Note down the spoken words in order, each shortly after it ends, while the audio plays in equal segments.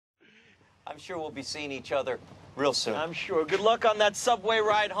I'm sure we'll be seeing each other real soon. I'm sure. Good luck on that subway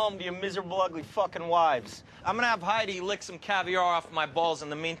ride home to your miserable, ugly fucking wives. I'm gonna have Heidi lick some caviar off my balls in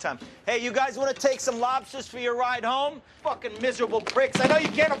the meantime. Hey, you guys wanna take some lobsters for your ride home? Fucking miserable pricks. I know you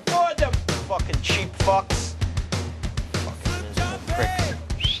can't afford them. Fucking cheap fucks. Fucking miserable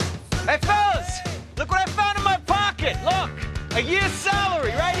pricks. Hey, fellas! Look what I found in my pocket! Look! A year's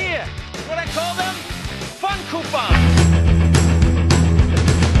salary right here. What I call them? Fun coupons.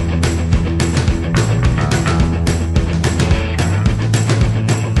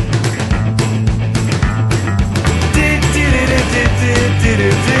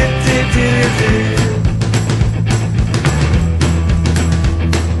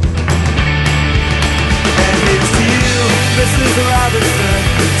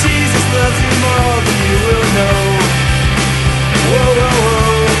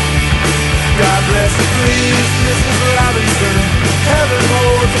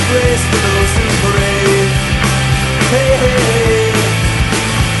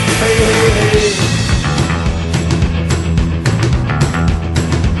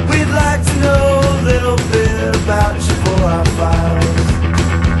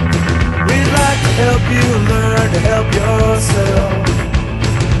 Help you learn to help yourself.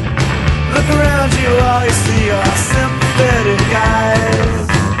 Look around you, all you see are sympathetic eyes.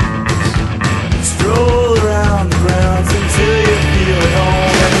 Stroll around the grounds until you feel at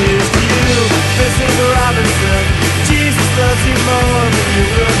home. And here's to you, Mrs. Robinson. Jesus loves you more than you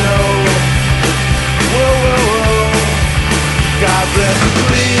will know. Whoa, whoa, whoa. God bless you,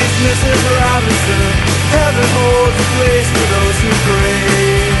 please, Mrs. Robinson. Heaven holds a place for those who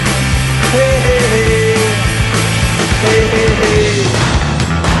pray. Hey, hey, hey, hey, hey, hey.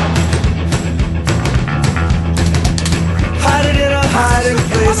 Hide it in a hiding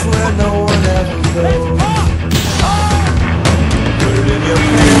place where no one ever goes. Put it in your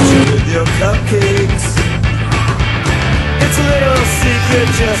pantry with your cupcakes. It's a little secret,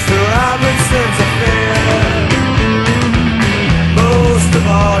 just the Robinsons affair. Most of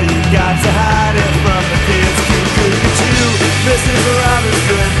all, you got to hide it from the kids. Look at you, Mrs.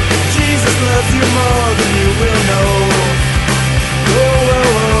 Robinson. Jesus loves you more than you will know. Whoa, whoa,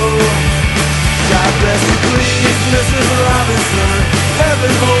 whoa. God bless you, please, Mrs. Robinson.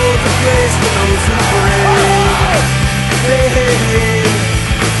 Heaven holds a place for those who pray. Hey, hey, hey.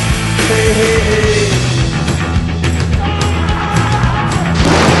 Hey, hey, hey.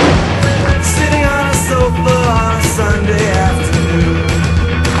 Sitting on a sofa on a Sunday afternoon,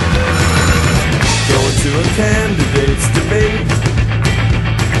 going to a candidate's debate.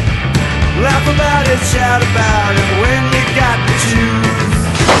 Laugh about it, shout about it when you got to choose.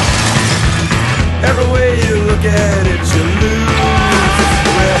 Every way you look at it, you lose.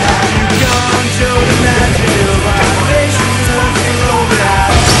 Where have you gone, Joe DiMaggio? Violations of you rolled it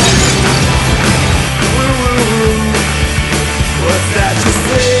out. Woo, woo, woo. What's that you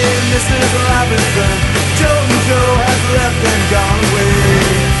say, Mrs. Robinson? Joe and Joe has left and gone away.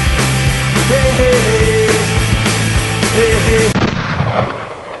 Hey, hey, hey. Hey, hey.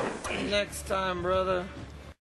 Next time, brother.